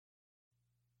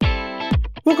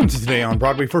Welcome to Today on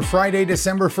Broadway for Friday,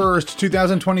 December 1st,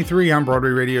 2023. I'm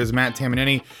Broadway Radio's Matt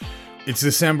Tamanini. It's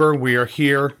December. We are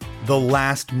here, the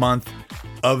last month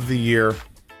of the year.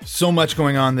 So much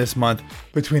going on this month.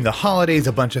 Between the holidays,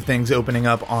 a bunch of things opening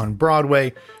up on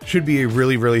Broadway. Should be a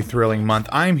really, really thrilling month.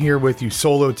 I'm here with you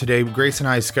solo today. Grace and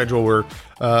I's schedule were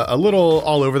a little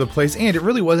all over the place, and it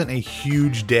really wasn't a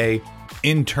huge day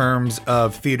in terms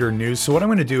of theater news. So what I'm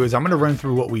going to do is I'm going to run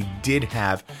through what we did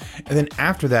have. And then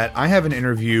after that, I have an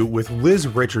interview with Liz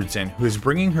Richardson, who is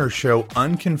bringing her show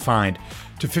Unconfined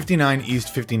to 59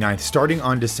 East 59th starting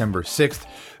on December 6th.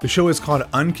 The show is called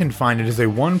Unconfined. It is a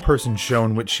one-person show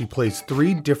in which she plays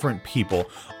three different people,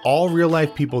 all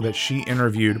real-life people that she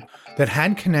interviewed that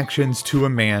had connections to a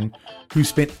man who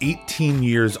spent 18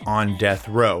 years on death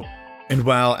row. And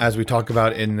while, as we talk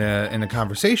about in the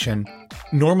conversation,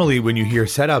 normally when you hear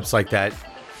setups like that,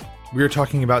 we're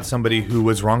talking about somebody who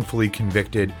was wrongfully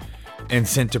convicted and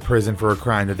sent to prison for a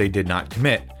crime that they did not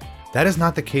commit. That is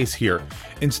not the case here.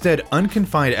 Instead,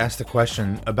 Unconfined asked the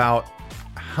question about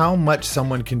how much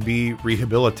someone can be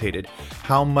rehabilitated,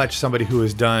 how much somebody who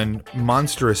has done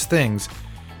monstrous things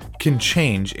can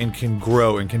change and can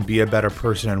grow and can be a better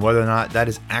person, and whether or not that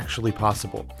is actually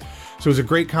possible. So it was a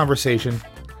great conversation.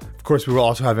 Of course, we will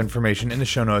also have information in the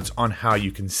show notes on how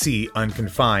you can see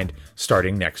Unconfined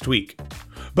starting next week.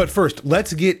 But first,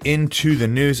 let's get into the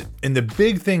news. And the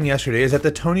big thing yesterday is that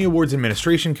the Tony Awards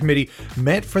Administration Committee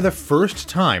met for the first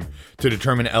time to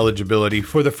determine eligibility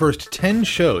for the first 10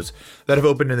 shows that have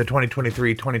opened in the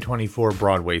 2023-2024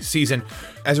 Broadway season.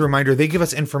 As a reminder, they give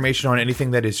us information on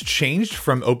anything that has changed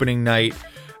from opening night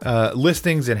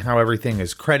listings and how everything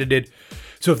is credited.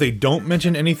 So if they don't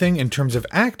mention anything in terms of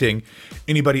acting,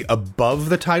 anybody above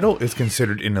the title is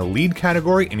considered in the lead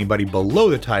category. Anybody below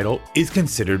the title is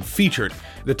considered featured.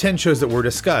 The 10 shows that were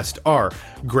discussed are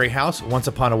Grey House, Once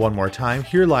Upon a One More Time,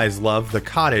 Here Lies Love, The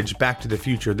Cottage, Back to the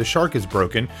Future, The Shark is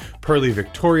Broken, Pearly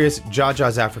Victorious,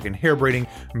 Jaja's African Hair Braiding,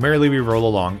 Merrily We Roll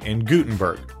Along, and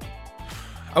Gutenberg.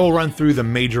 I will run through the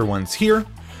major ones here.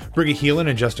 Briggy Heelan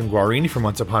and Justin Guarini from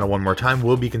Once Upon a One More Time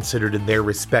will be considered in their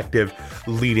respective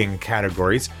leading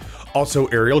categories. Also,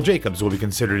 Ariel Jacobs will be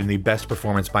considered in the Best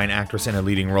Performance by an Actress in a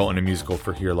Leading Role in a Musical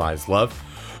for Here Lies Love.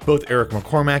 Both Eric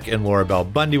McCormack and Laura Bell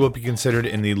Bundy will be considered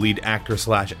in the Lead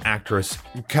Actor/Actress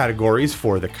categories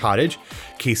for The Cottage.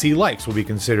 Casey Likes will be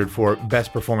considered for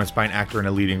Best Performance by an Actor in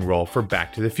a Leading Role for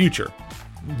Back to the Future.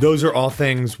 Those are all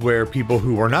things where people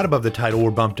who were not above the title were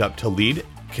bumped up to lead.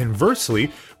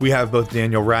 Conversely, we have both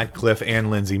Daniel Radcliffe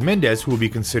and Lindsay Mendez who will be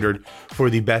considered for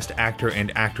the Best Actor and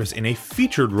Actress in a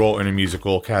Featured Role in a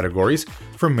Musical categories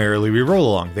for Merrily We Roll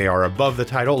Along. They are above the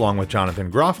title along with Jonathan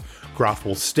Groff. Groff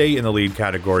will stay in the lead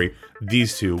category.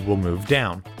 These two will move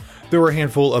down. There were a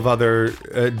handful of other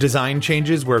design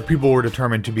changes where people were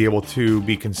determined to be able to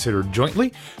be considered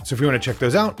jointly. So if you want to check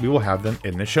those out, we will have them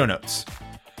in the show notes.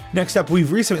 Next up,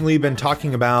 we've recently been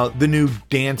talking about the new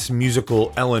dance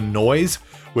musical Illinois,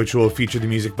 which will feature the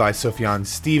music by Sufjan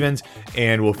Stevens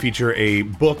and will feature a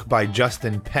book by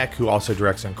Justin Peck, who also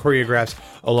directs and choreographs,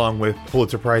 along with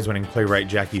Pulitzer Prize-winning playwright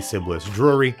Jackie Siblis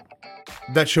Drury.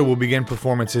 That show will begin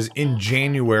performances in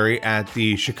January at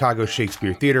the Chicago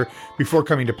Shakespeare Theater before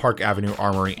coming to Park Avenue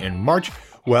Armory in March.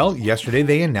 Well, yesterday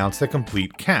they announced the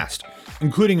complete cast.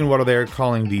 Including in what they're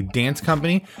calling the Dance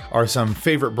Company are some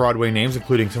favorite Broadway names,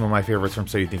 including some of my favorites from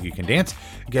So You Think You Can Dance,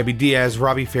 Gabby Diaz,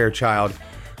 Robbie Fairchild,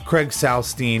 Craig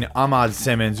Salstein, Ahmad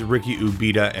Simmons, Ricky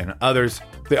Ubita, and others.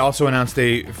 They also announced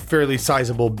a fairly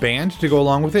sizable band to go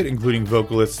along with it, including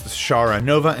vocalists Shara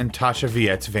Nova and Tasha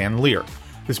Vietz Van Leer.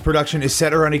 This production is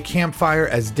set around a campfire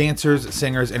as dancers,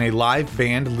 singers, and a live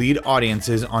band lead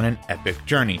audiences on an epic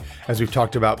journey. As we've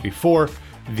talked about before,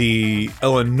 the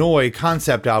Illinois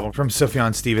concept album from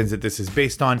Sufjan Stevens that this is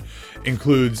based on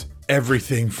includes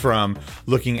everything from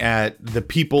looking at the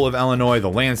people of Illinois, the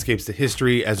landscapes, the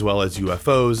history, as well as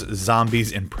UFOs,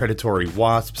 zombies, and predatory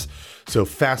wasps. So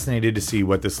fascinated to see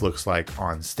what this looks like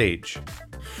on stage.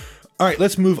 All right,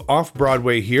 let's move off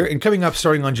Broadway here. And coming up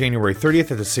starting on January 30th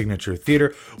at the Signature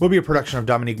Theater will be a production of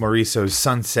Dominique Morisseau's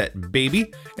Sunset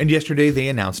Baby. And yesterday they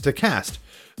announced a cast.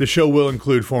 The show will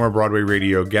include former Broadway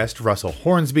radio guest Russell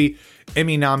Hornsby,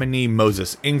 Emmy nominee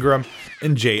Moses Ingram,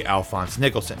 and J. Alphonse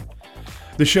Nicholson.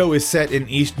 The show is set in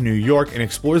East New York and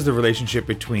explores the relationship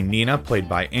between Nina, played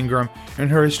by Ingram,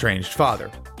 and her estranged father.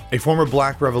 A former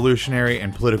black revolutionary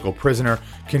and political prisoner,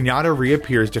 Kenyatta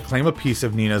reappears to claim a piece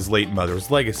of Nina's late mother's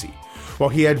legacy. While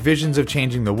he had visions of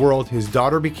changing the world, his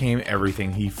daughter became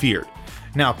everything he feared.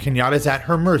 Now, Kenyatta's at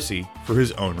her mercy for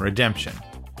his own redemption.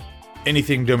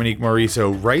 Anything Dominique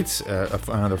Morisseau writes,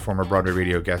 another former Broadway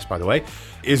radio guest, by the way,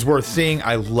 is worth seeing.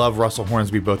 I love Russell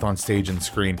Hornsby both on stage and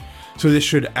screen. So this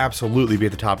should absolutely be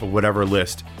at the top of whatever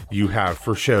list you have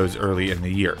for shows early in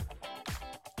the year.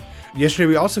 Yesterday,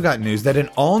 we also got news that an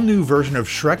all-new version of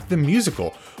Shrek the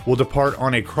Musical will depart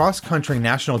on a cross-country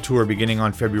national tour beginning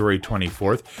on February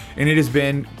 24th, and it has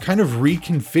been kind of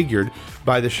reconfigured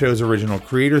by the show's original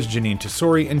creators, Janine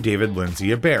Tesori and David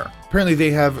Lindsay-Abaire. Apparently,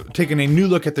 they have taken a new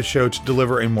look at the show to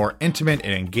deliver a more intimate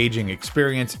and engaging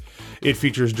experience. It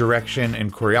features direction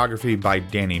and choreography by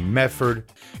Danny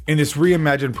Medford, and this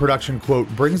reimagined production, quote,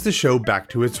 brings the show back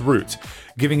to its roots,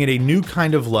 giving it a new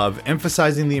kind of love,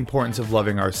 emphasizing the importance of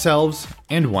loving ourselves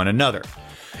and one another.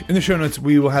 In the show notes,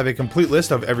 we will have a complete list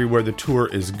of everywhere the tour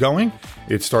is going.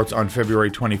 It starts on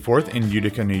February 24th in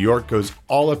Utica, New York, goes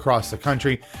all across the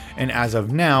country, and as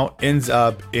of now, ends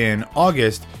up in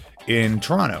August in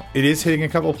Toronto. It is hitting a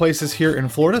couple places here in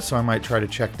Florida, so I might try to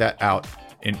check that out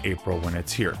in April when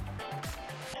it's here.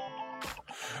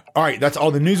 All right, that's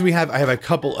all the news we have. I have a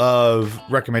couple of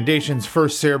recommendations.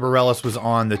 First, Sarah Bareilles was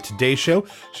on the Today Show.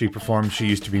 She performed She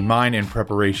Used to Be Mine in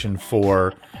preparation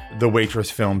for the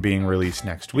Waitress film being released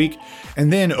next week.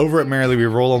 And then over at Merrily We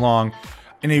Roll Along,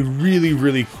 in a really,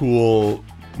 really cool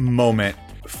moment,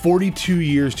 42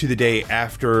 years to the day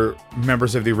after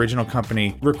members of the original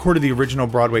company recorded the original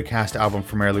Broadway cast album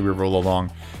for Merrily We Roll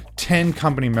Along, 10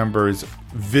 company members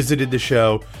visited the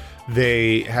show.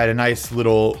 They had a nice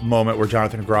little moment where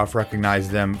Jonathan Groff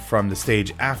recognized them from the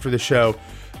stage after the show.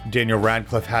 Daniel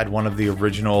Radcliffe had one of the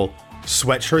original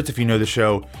sweatshirts. If you know the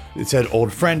show, it said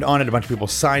Old Friend on it. A bunch of people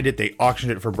signed it. They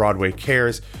auctioned it for Broadway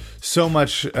Cares. So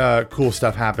much cool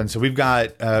stuff happened. So we've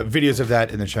got videos of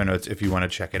that in the show notes if you want to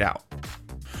check it out.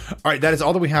 All right, that is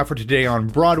all that we have for today on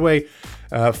Broadway.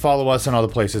 Follow us on all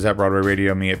the places at Broadway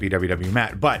Radio, me at BWW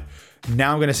Matt. But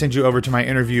now I'm going to send you over to my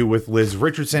interview with Liz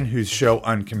Richardson, whose show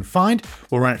Unconfined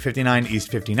will run at 59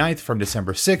 East 59th from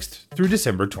December 6th through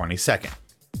December 22nd.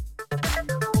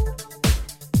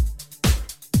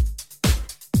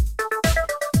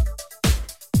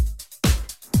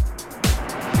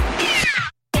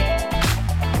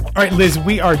 All right, Liz,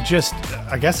 we are just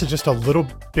a little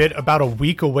bit about a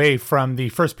week away from the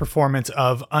first performance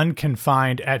of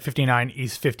Unconfined at 59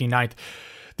 East 59th.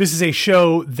 This is a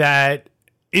show that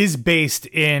is based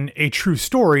in a true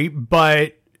story,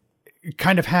 but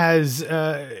kind of has,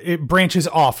 it branches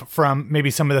off from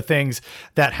maybe some of the things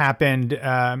that happened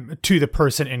to the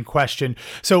person in question.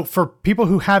 So for people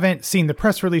who haven't seen the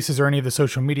press releases or any of the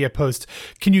social media posts,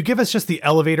 can you give us just the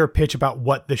elevator pitch about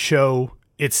what the show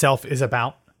itself is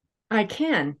about? I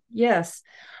can, yes.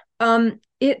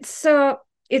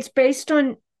 It's based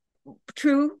on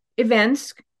true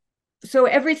events. So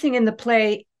everything in the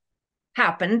play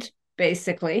happened,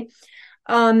 basically.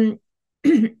 But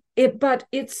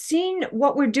it's seen,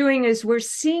 what we're doing is we're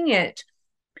seeing it,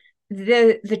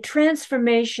 the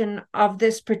transformation of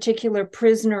this particular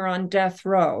prisoner on death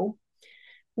row.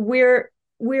 We're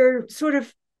sort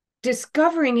of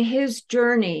discovering his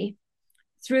journey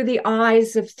through the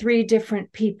eyes of three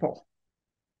different people.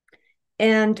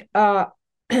 And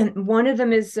one of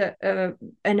them is an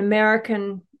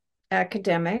American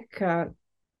academic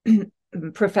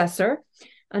professor.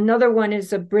 Another one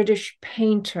is a British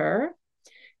painter,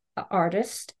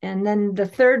 artist. And then the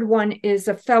third one is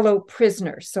a fellow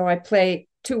prisoner. So I play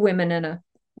two women and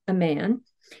a man.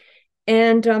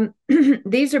 And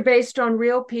these are based on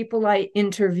real people I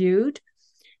interviewed.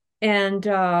 And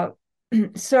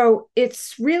so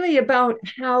it's really about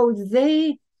how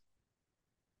they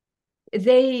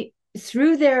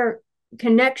through their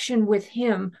connection with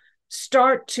him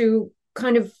start to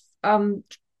kind of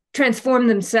transform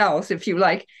themselves, if you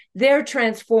like. They're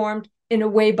transformed in a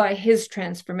way by his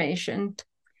transformation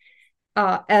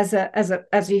as a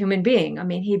human being. I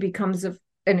mean, he becomes an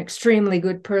extremely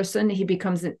good person. He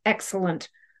becomes an excellent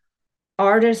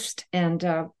artist and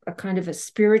a kind of a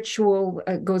spiritual,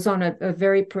 goes on a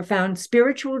very profound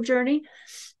spiritual journey.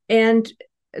 And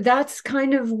that's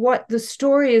kind of what the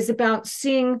story is about,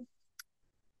 seeing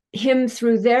him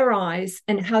through their eyes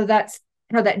and how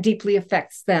that deeply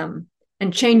affects them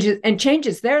and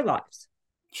changes their lives.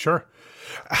 Sure.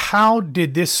 How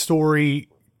did this story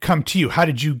come to you? How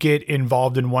did you get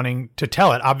involved in wanting to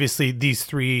tell it? Obviously, these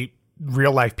three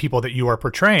real life people that you are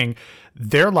portraying,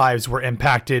 their lives were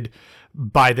impacted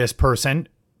by this person,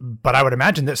 but I would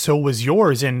imagine that so was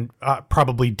yours in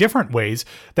probably different ways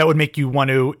that would make you want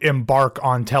to embark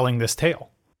on telling this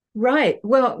tale. Right.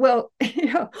 Well,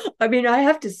 I mean, I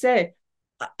have to say,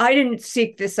 I didn't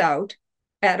seek this out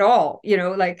at all.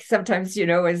 Like sometimes,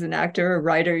 as an actor or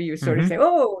writer, you sort of say,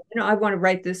 oh, I want to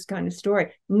write this kind of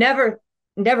story. Never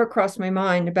never crossed my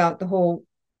mind about the whole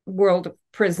world of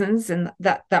prisons and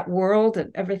that world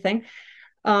and everything.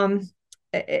 Um,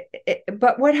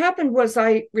 but what happened was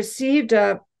I received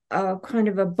a kind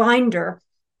of a binder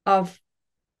of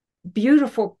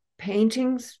beautiful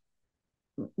paintings,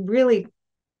 really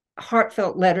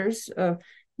heartfelt letters,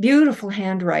 beautiful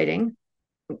handwriting.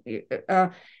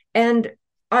 And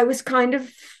I was kind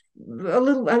of a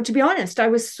little, to be honest, I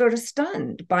was sort of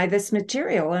stunned by this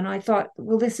material. And I thought,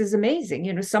 well, this is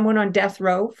amazing. Someone on death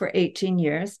row for 18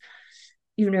 years,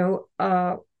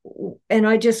 and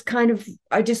I just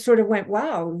sort of went,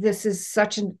 wow, this is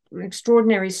such an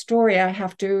extraordinary story. I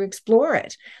have to explore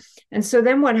it. And so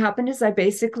then what happened is I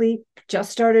basically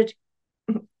just started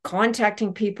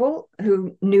contacting people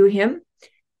who knew him,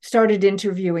 started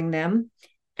interviewing them.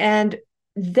 And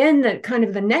then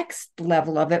the next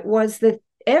level of it was that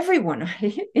everyone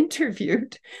I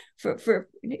interviewed for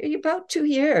about 2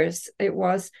 years, it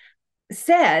was,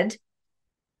 said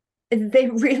they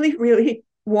really, really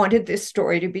wanted this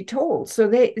story to be told. So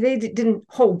they didn't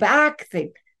hold back.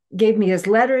 They gave me his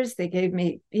letters. They gave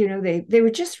me, they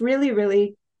were just really,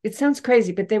 really, it sounds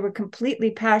crazy, but they were completely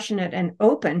passionate and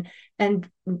open and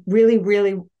really,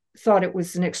 really thought it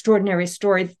was an extraordinary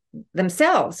story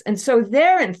themselves. And so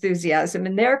their enthusiasm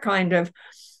and their kind of,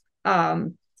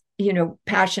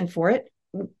 passion for it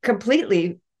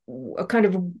completely kind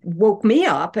of woke me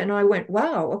up. And I went,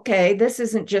 wow, okay, this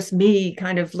isn't just me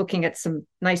kind of looking at some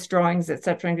nice drawings,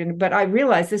 etc. But I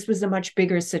realized this was a much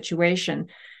bigger situation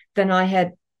than I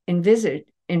had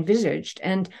envisaged.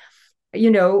 And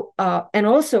and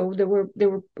also there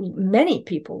were many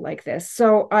people like this.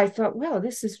 So I thought, wow,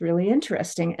 this is really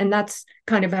interesting. And that's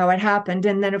kind of how it happened.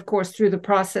 And then, of course, through the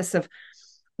process of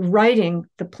writing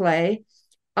the play,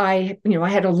 I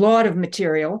had a lot of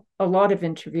material, a lot of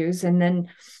interviews. And then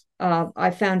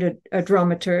I found a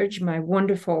dramaturge, my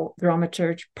wonderful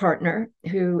dramaturge partner,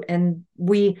 and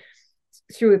we,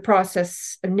 through the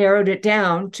process, narrowed it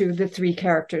down to the 3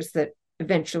 characters that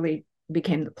eventually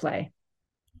became the play.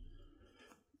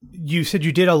 You said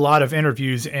you did a lot of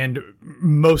interviews, and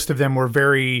most of them were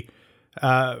very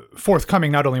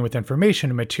forthcoming, not only with information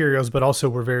and materials, but also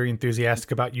were very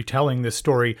enthusiastic about you telling this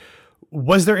story.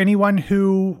 Was there anyone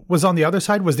who was on the other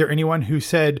side? Was there anyone who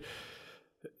said,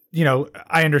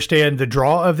 I understand the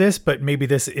draw of this, but maybe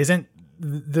this isn't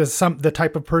the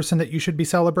type of person that you should be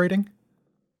celebrating?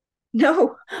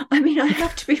 No, I mean, I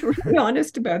have to be really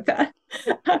honest about that.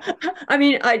 I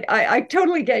mean, I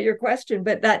totally get your question,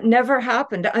 but that never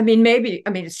happened. I mean,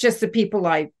 it's just the people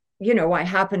I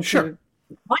happen to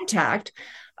contact.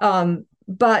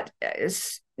 But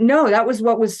no, that was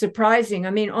what was surprising.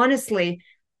 I mean, honestly,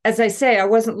 as I say, I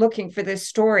wasn't looking for this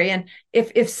story. And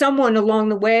if someone along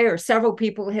the way or several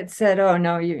people had said, oh,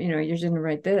 no, you didn't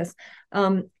write this,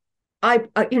 who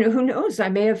knows? I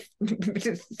may have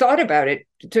thought about it,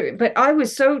 but I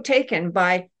was so taken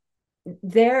by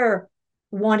their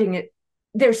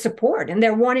support, and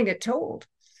they're wanting it told.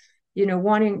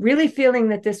 Really feeling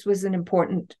that this was an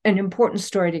important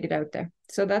story to get out there.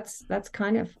 So that's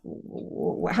kind of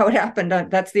how it happened.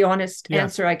 That's the honest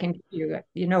answer I can give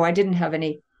you. I didn't have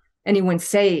anyone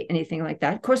say anything like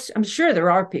that. Of course, I'm sure there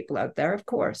are people out there, of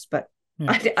course, but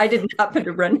I didn't happen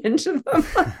to run into them.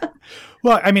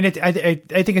 Well, I mean, I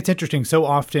think it's interesting. So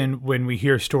often when we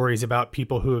hear stories about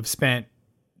people who have spent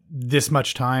this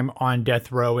much time on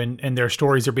death row and their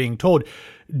stories are being told,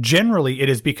 generally it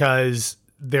is because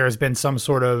there has been some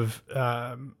sort of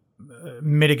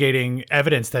mitigating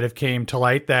evidence that have came to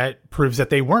light that proves that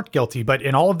they weren't guilty. But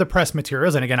in all of the press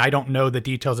materials, and again, I don't know the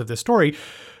details of this story,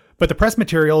 but the press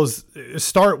materials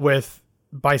start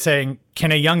by saying,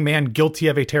 can a young man guilty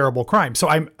of a terrible crime? So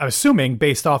I'm assuming,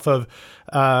 based off of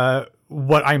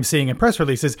what I'm seeing in press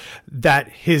releases, that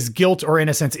his guilt or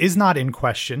innocence is not in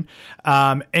question.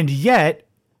 And yet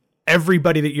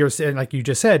everybody that you're saying, like you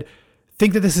just said,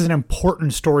 think that this is an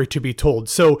important story to be told.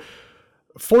 So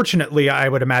fortunately, I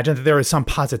would imagine that there is some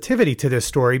positivity to this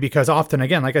story, because often,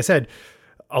 again, like I said,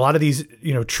 a lot of these,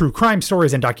 true crime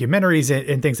stories and documentaries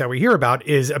and things that we hear about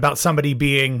is about somebody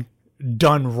being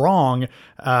done wrong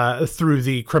through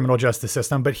the criminal justice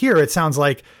system. But here it sounds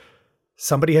like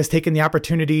somebody has taken the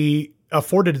opportunity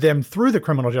afforded them through the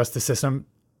criminal justice system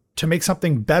to make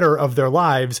something better of their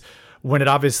lives, when it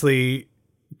obviously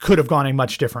could have gone a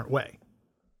much different way.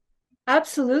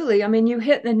 Absolutely. I mean, you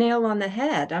hit the nail on the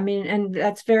head. I mean, and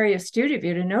that's very astute of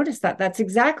you to notice that. That's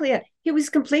exactly it. He was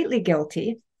completely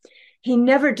guilty. He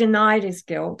never denied his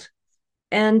guilt.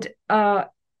 And,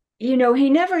 he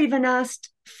never even asked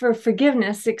for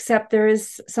forgiveness, except there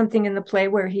is something in the play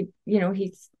where he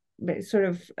sort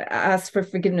of asked for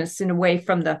forgiveness in a way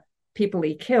from the people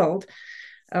he killed.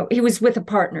 He was with a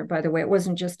partner, by the way. It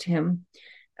wasn't just him.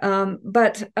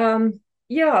 But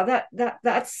yeah,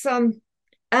 that's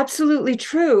absolutely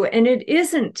true. And it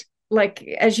isn't like,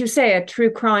 as you say, a true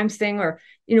crime thing or,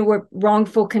 where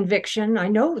wrongful conviction. I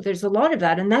know there's a lot of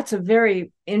that. And that's a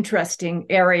very interesting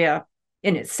area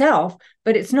in itself,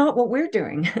 but it's not what we're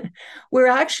doing. We're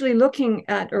actually looking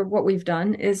at, or what we've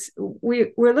done is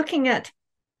we're looking at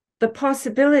the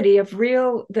possibility of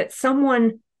that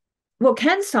someone, well,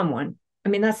 can someone, I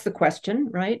mean, that's the question,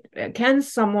 right? Can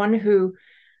someone who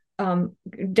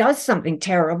does something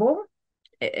terrible,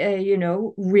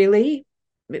 really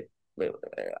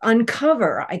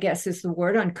uncover, I guess is the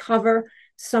word, uncover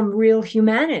some real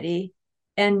humanity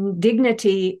and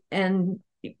dignity and,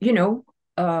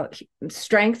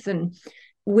 strength and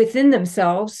within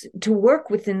themselves to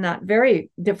work within that very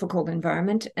difficult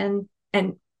environment. And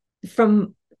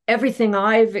from everything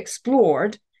I've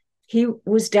explored, he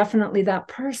was definitely that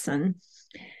person.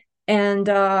 And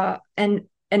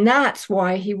that's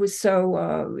why he was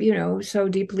so, so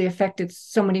deeply affected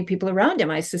so many people around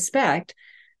him, I suspect.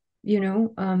 I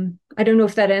don't know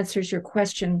if that answers your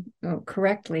question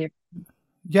correctly.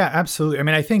 Yeah, absolutely. I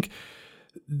mean, I think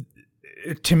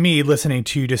to me, listening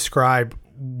to you describe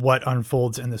what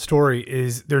unfolds in the story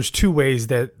is there's two ways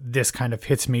that this kind of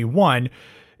hits me. One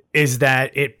is that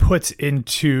it puts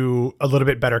into a little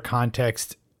bit better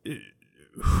context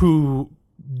who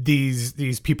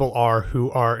these people are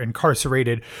who are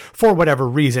incarcerated for whatever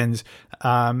reasons.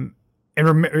 And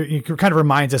it kind of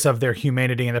reminds us of their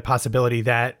humanity and the possibility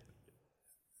that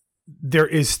there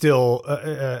is still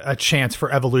a chance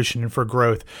for evolution and for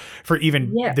growth for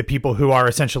even the people who are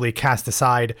essentially cast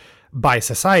aside by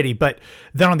society. But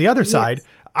then on the other side,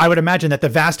 I would imagine that the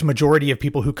vast majority of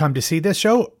people who come to see this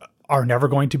show are never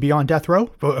going to be on death row,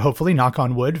 hopefully, knock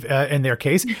on wood, in their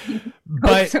case.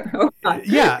 But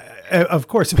yeah, of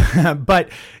course. But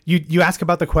you ask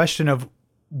about the question of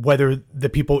whether the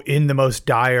people in the most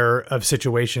dire of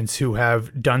situations who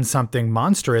have done something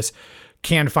monstrous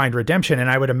can find redemption.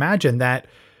 And I would imagine that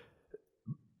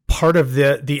part of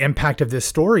the impact of this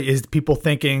story is people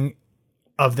thinking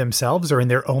of themselves or in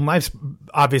their own lives,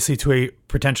 obviously to a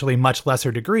potentially much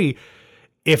lesser degree,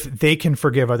 if they can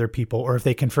forgive other people or if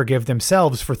they can forgive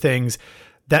themselves for things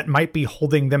that might be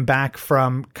holding them back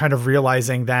from kind of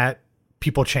realizing that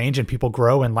people change and people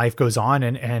grow and life goes on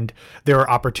and there are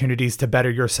opportunities to better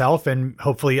yourself. And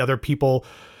hopefully other people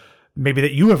maybe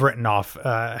that you have written off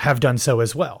have done so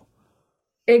as well.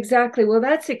 Exactly. Well,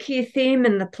 that's a key theme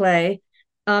in the play,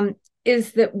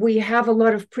 is that we have a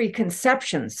lot of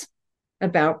preconceptions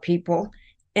about people.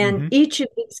 And each of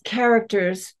these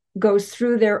characters goes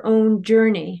through their own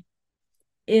journey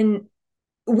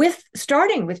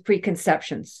starting with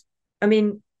preconceptions. I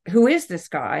mean, who is this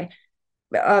guy?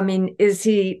 I mean, is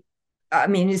he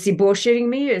bullshitting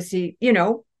me? Is he,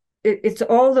 it's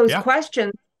all those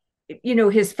questions,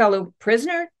 his fellow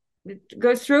prisoner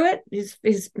goes through it,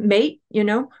 his mate,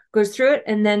 goes through it.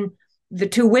 And then the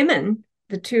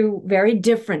two very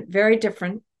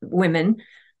different women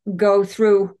go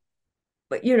through,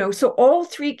 so all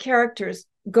three characters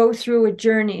go through a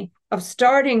journey of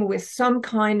starting with some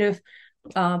kind of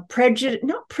not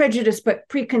prejudice, but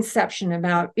preconception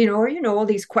about, all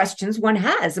these questions one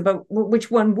has about which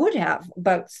one would have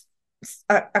about,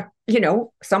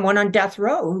 someone on death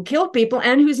row who killed people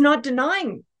and who's not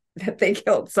denying that they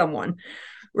killed someone.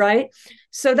 Right.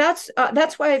 So that's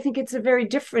why I think it's a very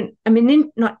different, I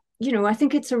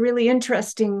think it's a really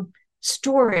interesting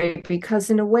story because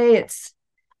in a way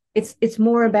it's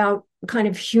more about kind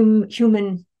of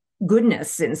human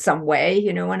goodness in some way,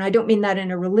 and I don't mean that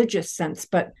in a religious sense,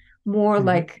 but more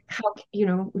like how,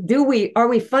 are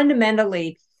we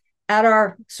fundamentally at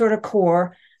our sort of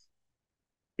core,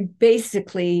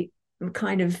 basically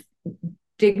kind of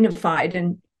dignified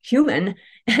and human,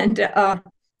 and how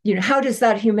can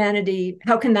that humanity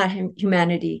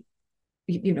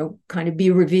kind of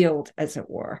be revealed, as it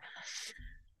were.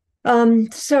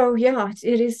 So yeah,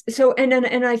 it is so,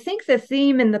 and I think the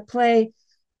theme in the play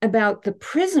about the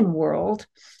prison world,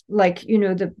 like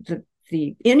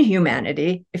the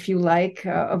inhumanity, if you like,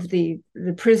 of the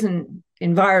prison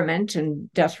environment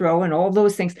and death row and all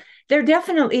those things, they're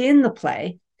definitely in the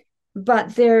play,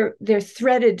 but they're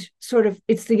threaded sort of,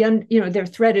 they're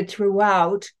threaded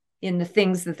throughout in the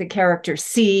things that the characters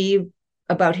see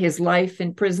about his life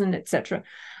in prison, etc.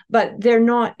 But they're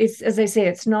not, it's, as I say,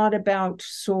 it's not about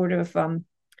sort of,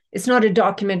 it's not a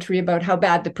documentary about how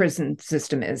bad the prison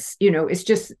system is. It's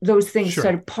just those things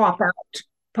sort of pop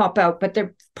out, but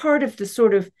they're part of the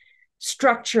sort of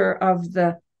structure of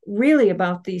really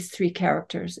about these three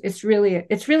characters. It's really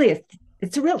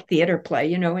it's a real theater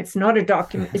play. It's not a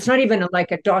document. It's not even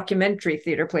like a documentary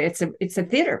theater play. It's a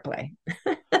theater play.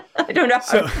 I don't know.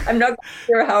 I'm not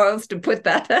sure how else to put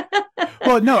that.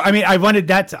 Well, no, I mean,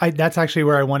 that's actually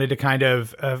where I wanted to kind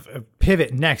of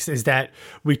pivot next, is that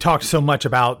we talked so much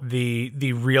about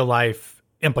the real life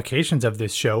implications of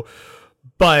this show,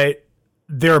 but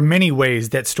there are many ways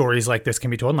that stories like this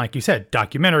can be told. And like you said,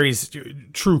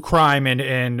 documentaries, true crime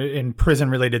and prison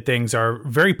related things are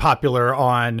very popular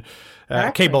on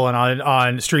cable and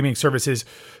on streaming services.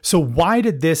 So why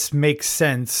did this make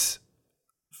sense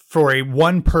for a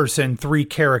 1-person,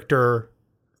 3-character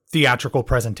theatrical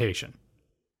presentation?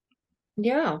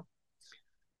 Yeah.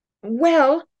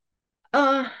 Well,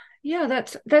 yeah,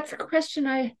 that's a question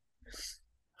I've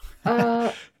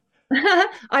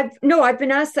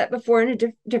been asked that before in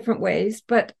different ways,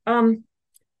 but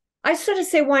I sort of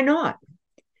say, why not?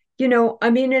 I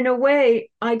mean, in a way,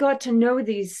 I got to know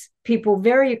these people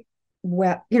very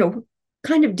well,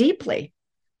 kind of deeply.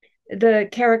 The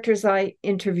characters I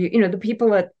interviewed, the people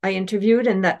that I interviewed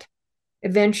and that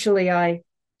eventually I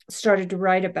started to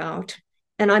write about.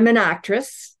 And I'm an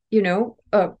actress,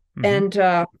 and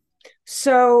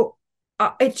so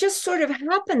it just sort of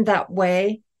happened that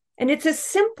way. And it's a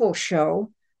simple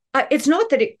show. It's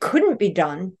not that it couldn't be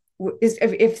done.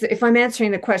 If I'm answering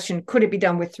the question, could it be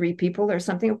done with 3 people or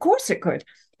something? Of course it could.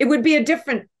 It would be a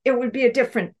different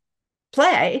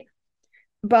play,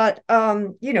 but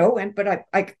but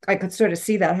I could sort of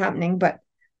see that happening. But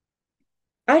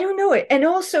I don't know it. And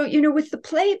also, with the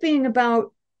play being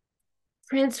about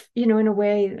in a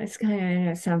way,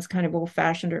 it sounds kind of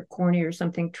old-fashioned or corny or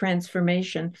something,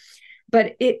 transformation,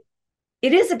 but it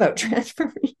is about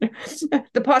transformation,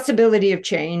 the possibility of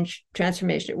change,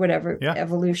 transformation, whatever, yeah.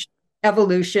 evolution,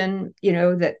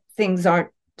 that things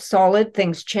aren't solid,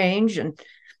 things change and,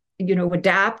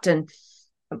 adapt and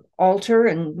alter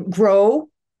and grow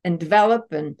and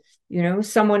develop. And,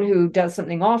 someone who does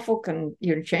something awful can,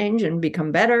 change and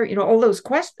become better, all those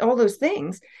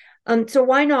things. So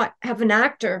why not have an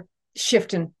actor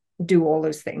shift and do all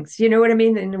those things? You know what I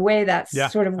mean? In a way, that's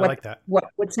sort of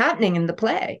what's happening in the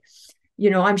play.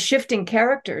 I'm shifting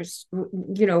characters,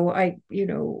 from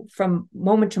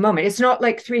moment to moment. It's not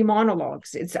like 3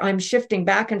 monologues. I'm shifting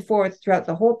back and forth throughout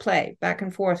the whole play, back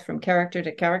and forth from character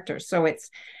to character. So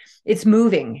it's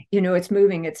moving, it's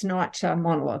moving. It's not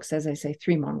monologues, as I say,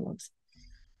 3 monologues.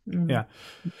 Yeah.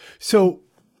 So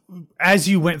as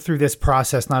you went through this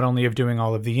process, not only of doing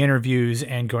all of the interviews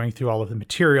and going through all of the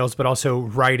materials, but also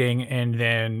writing, and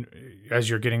then as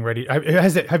you're getting ready,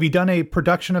 have you done a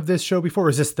production of this show before? Or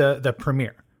is this the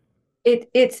premiere? It's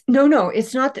it's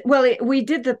not. Well, we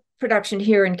did the production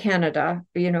here in Canada,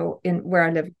 in where I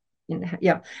live.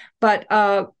 But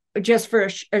just for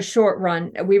a short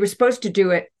run, we were supposed to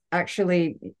do it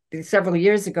actually several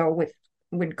years ago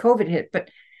when COVID hit, but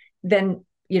then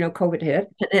COVID hit,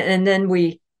 and then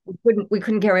we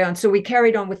couldn't carry on. So we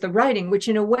carried on with the writing, which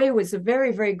in a way was a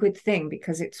very, very good thing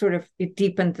because it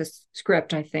deepened the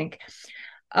script, I think.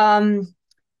 So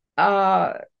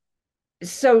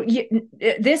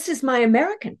this is my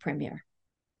American premiere.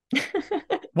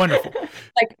 Wonderful.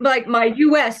 like my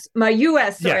US, sorry,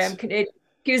 yes. I'm Canadian.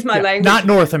 Excuse my language. Not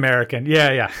North American.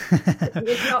 Yeah.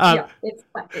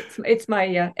 It's my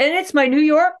and it's my New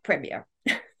York premiere.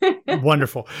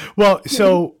 Wonderful. Well,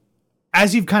 so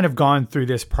as you've kind of gone through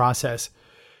this process,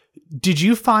 did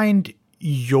you find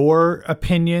your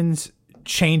opinions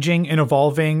changing and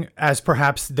evolving as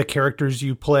perhaps the characters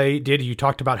you play did? You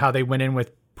talked about how they went in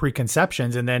with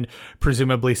preconceptions, and then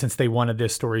presumably since they wanted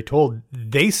this story told,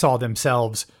 they saw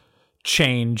themselves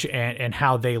change and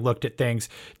how they looked at things.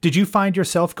 Did you find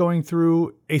yourself going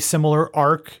through a similar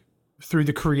arc through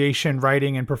the creation,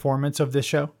 writing, and performance of this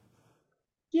show?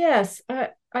 Yes,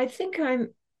 I think I'm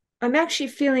actually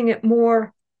feeling it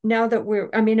more now that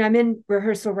I'm in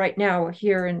rehearsal right now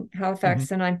here in Halifax,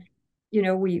 mm-hmm. and I'm,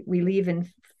 we leave in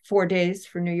 4 days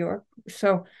for New York.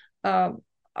 So I'm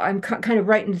kind of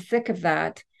right in the thick of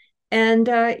that. And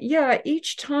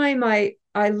each time I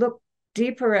look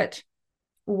deeper at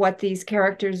what these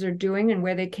characters are doing and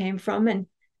where they came from. And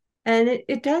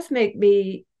it does make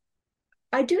me,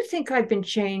 I do think I've been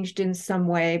changed in some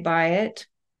way by it.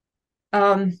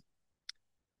 I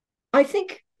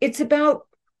think it's about,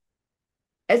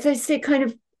 as I say, kind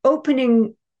of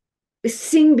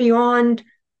seeing beyond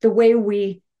the way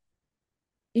we're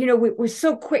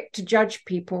so quick to judge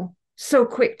people, so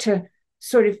quick to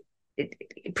sort of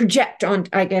project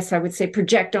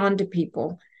onto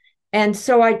people. And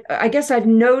so I guess I've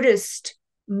noticed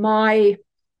my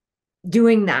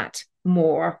doing that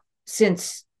more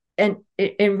since, and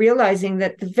realizing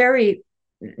that the very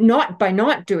not by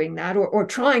not doing that, or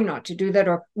trying not to do that,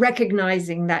 or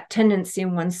recognizing that tendency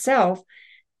in oneself,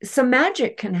 some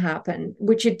magic can happen,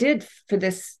 which it did for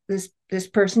this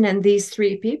person and these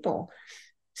three people.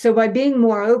 So by being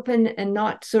more open and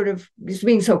not sort of just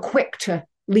being so quick to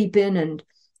leap in and,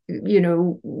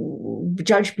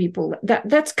 judge people,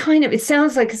 that's kind of, it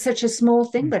sounds like such a small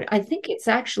thing, but I think it's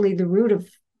actually the root of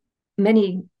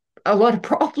a lot of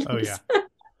problems. Oh yeah.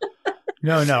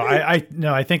 No,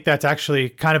 I think that's actually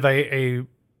kind of a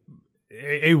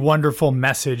wonderful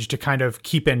message to kind of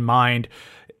keep in mind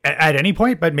at any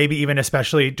point, but maybe even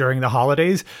especially during the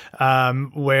holidays,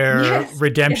 where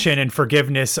redemption and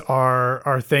forgiveness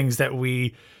are things that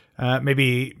we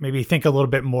maybe think a little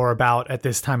bit more about at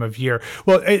this time of year.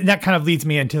 Well, that kind of leads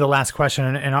me into the last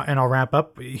question, and I'll wrap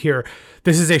up here.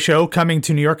 This is a show coming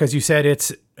to New York. As you said,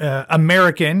 it's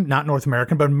American, not North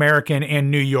American, but American and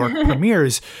New York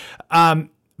premieres.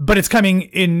 But it's coming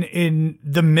in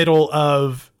the middle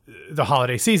of the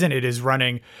holiday season. It is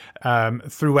running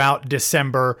throughout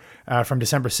December, from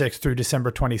December 6th through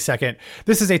December 22nd.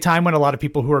 This is a time when a lot of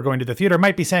people who are going to the theater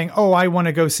might be saying, oh, I want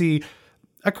to go see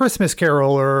A Christmas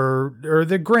Carol or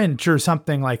The Grinch or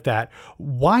something like that.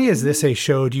 Why is this a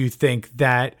show, do you think,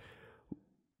 that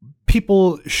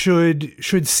people should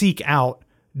seek out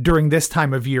during this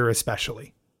time of year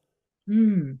especially?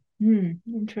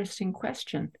 Interesting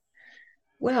question.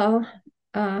 Well,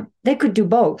 they could do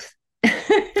both.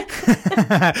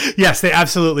 Yes, they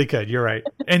absolutely could. You're right.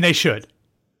 And they should.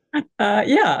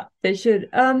 Yeah, they should.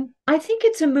 I think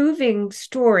it's a moving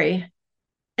story.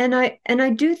 And I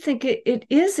do think it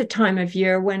is a time of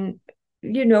year when,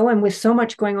 and with so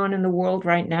much going on in the world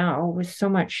right now, with so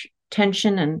much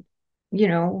tension and,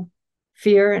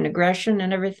 fear and aggression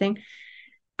and everything,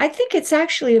 I think it's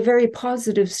actually a very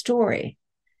positive story.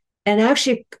 And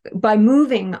actually, by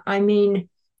moving, I mean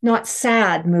not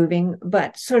sad moving,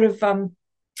 but sort of,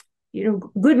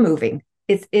 good moving.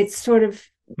 It's sort of,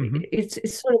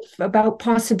 it's sort of about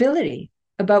possibility,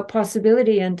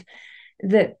 and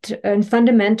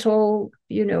fundamental,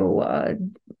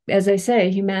 as I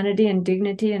say, humanity and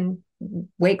dignity and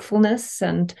wakefulness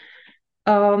and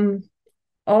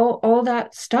all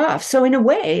that stuff. So in a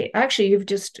way, actually, you've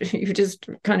just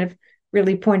kind of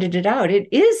really pointed it out. It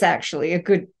is actually a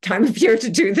good time of year to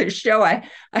do this show. I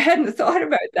hadn't thought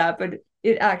about that, but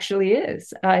it actually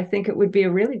is. I think it would be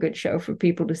a really good show for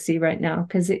people to see right now,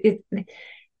 because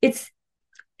it's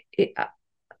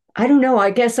I don't know. I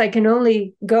guess I can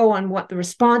only go on what the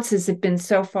responses have been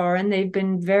so far, and they've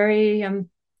been very,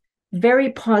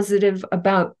 very positive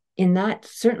about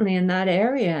certainly in that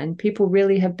area. And people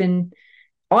really have been,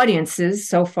 audiences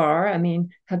so far,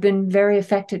 have been very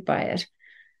affected by it,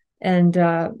 and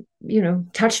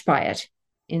touched by it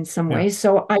in some ways.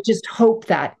 So I just hope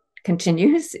that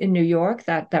continues in New York,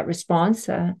 that response,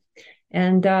 so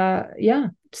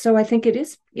I think it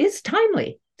is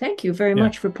timely. Thank you very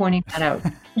much for pointing that out.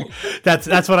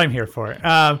 That's what I'm here for.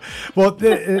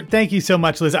 Thank you so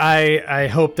much, Liz. I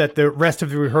hope that the rest of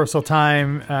the rehearsal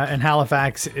time in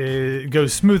Halifax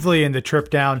goes smoothly, and the trip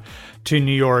down to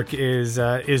New York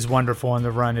is wonderful, and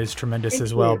the run is tremendous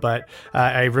as well. But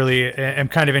I really am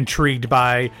kind of intrigued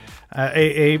by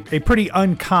a pretty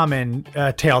uncommon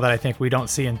tale that I think we don't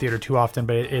see in theater too often,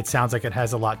 but it sounds like it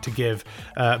has a lot to give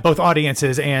both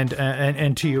audiences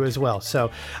and to you as well.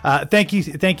 So thank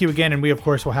you again, and we of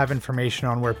course will have information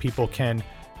on where people can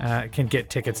get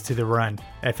tickets to the run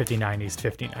at 59 East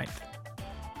 59th.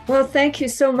 Well, thank you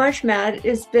so much, Matt.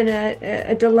 It's been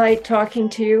a delight talking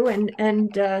to you,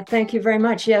 and thank you very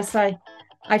much. Yes,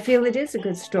 I feel it is a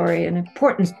good story, an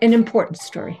important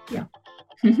story. Yeah.